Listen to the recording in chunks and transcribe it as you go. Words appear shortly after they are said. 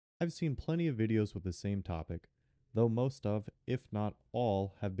I've seen plenty of videos with the same topic, though most of, if not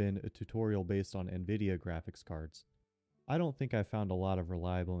all, have been a tutorial based on NVIDIA graphics cards. I don't think I found a lot of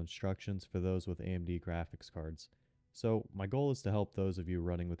reliable instructions for those with AMD graphics cards, so my goal is to help those of you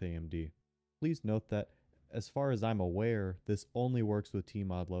running with AMD. Please note that, as far as I'm aware, this only works with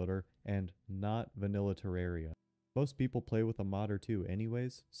Tmod Loader and not vanilla Terraria. Most people play with a mod or two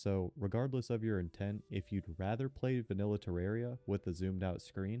anyways, so regardless of your intent, if you'd rather play vanilla Terraria with a zoomed out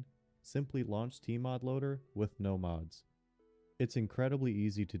screen, simply launch Tmod Loader with no mods. It's incredibly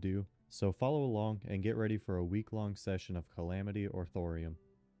easy to do, so follow along and get ready for a week-long session of Calamity or Thorium.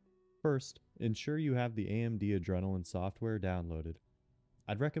 First, ensure you have the AMD Adrenaline software downloaded.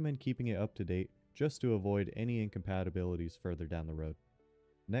 I'd recommend keeping it up to date just to avoid any incompatibilities further down the road.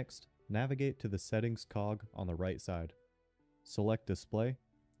 Next, navigate to the Settings cog on the right side. Select Display,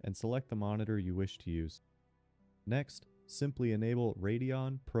 and select the monitor you wish to use. Next, simply enable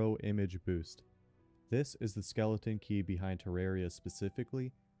Radeon Pro Image Boost. This is the skeleton key behind Terraria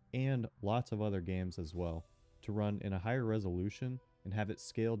specifically, and lots of other games as well, to run in a higher resolution and have it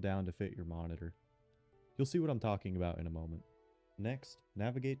scaled down to fit your monitor. You'll see what I'm talking about in a moment. Next,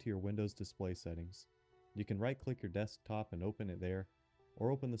 navigate to your Windows display settings. You can right-click your desktop and open it there, or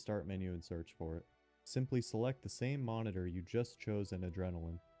open the Start menu and search for it. Simply select the same monitor you just chose in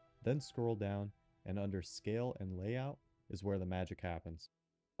Adrenaline, then scroll down, and under Scale and Layout is where the magic happens.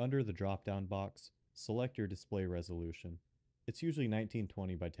 Under the drop-down box, select your display resolution. It's usually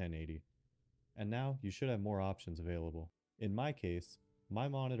 1920 by 1080. And now you should have more options available. In my case, my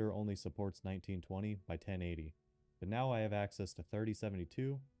monitor only supports 1920 by 1080, but now I have access to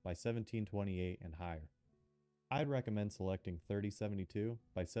 3072 by 1728 and higher. I'd recommend selecting 3072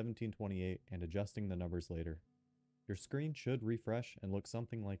 by 1728 and adjusting the numbers later. Your screen should refresh and look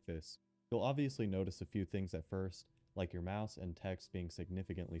something like this. You'll obviously notice a few things at first, like your mouse and text being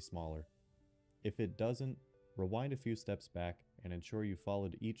significantly smaller. If it doesn't, rewind a few steps back and ensure you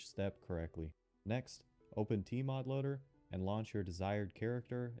followed each step correctly. Next, open Tmod Loader and launch your desired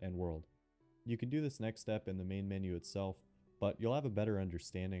character and world. You can do this next step in the main menu itself, but you'll have a better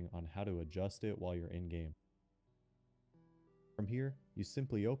understanding on how to adjust it while you're in-game. From here, you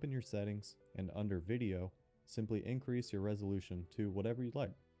simply open your settings and under Video, simply increase your resolution to whatever you'd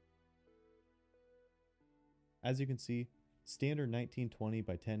like. As you can see, standard 1920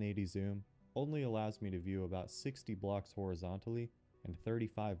 by 1080 zoom only allows me to view about 60 blocks horizontally and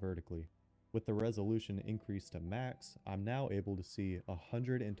 35 vertically. With the resolution increased to max, I'm now able to see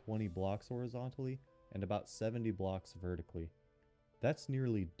 120 blocks horizontally and about 70 blocks vertically. That's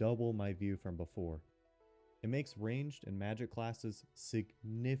nearly double my view from before. It makes ranged and magic classes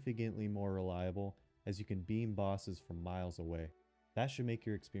significantly more reliable as you can beam bosses from miles away. That should make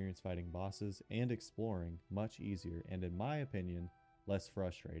your experience fighting bosses and exploring much easier and, in my opinion, less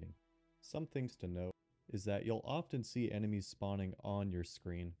frustrating. Some things to note is that you'll often see enemies spawning on your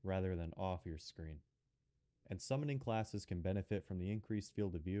screen rather than off your screen. And summoning classes can benefit from the increased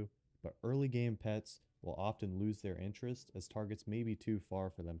field of view, but early game pets will often lose their interest as targets may be too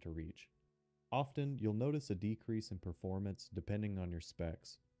far for them to reach. Often, you'll notice a decrease in performance depending on your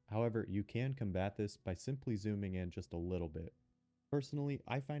specs. However, you can combat this by simply zooming in just a little bit. Personally,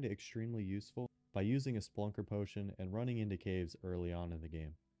 I find it extremely useful by using a Splunker potion and running into caves early on in the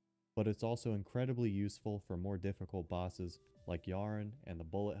game. But it's also incredibly useful for more difficult bosses like Yaren and the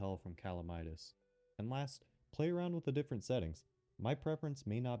bullet hell from Calamitis. And last, play around with the different settings. My preference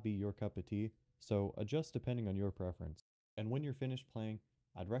may not be your cup of tea, so adjust depending on your preference. And when you're finished playing,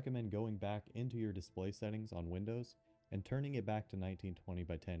 I'd recommend going back into your display settings on Windows and turning it back to 1920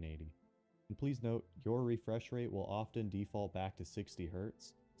 by 1080. And please note, your refresh rate will often default back to 60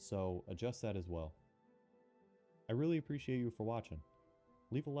 Hz, so adjust that as well. I really appreciate you for watching.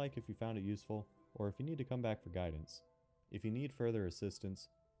 Leave a like if you found it useful, or if you need to come back for guidance. If you need further assistance,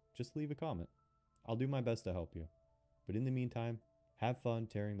 just leave a comment. I'll do my best to help you. But in the meantime, have fun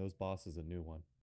tearing those bosses a new one.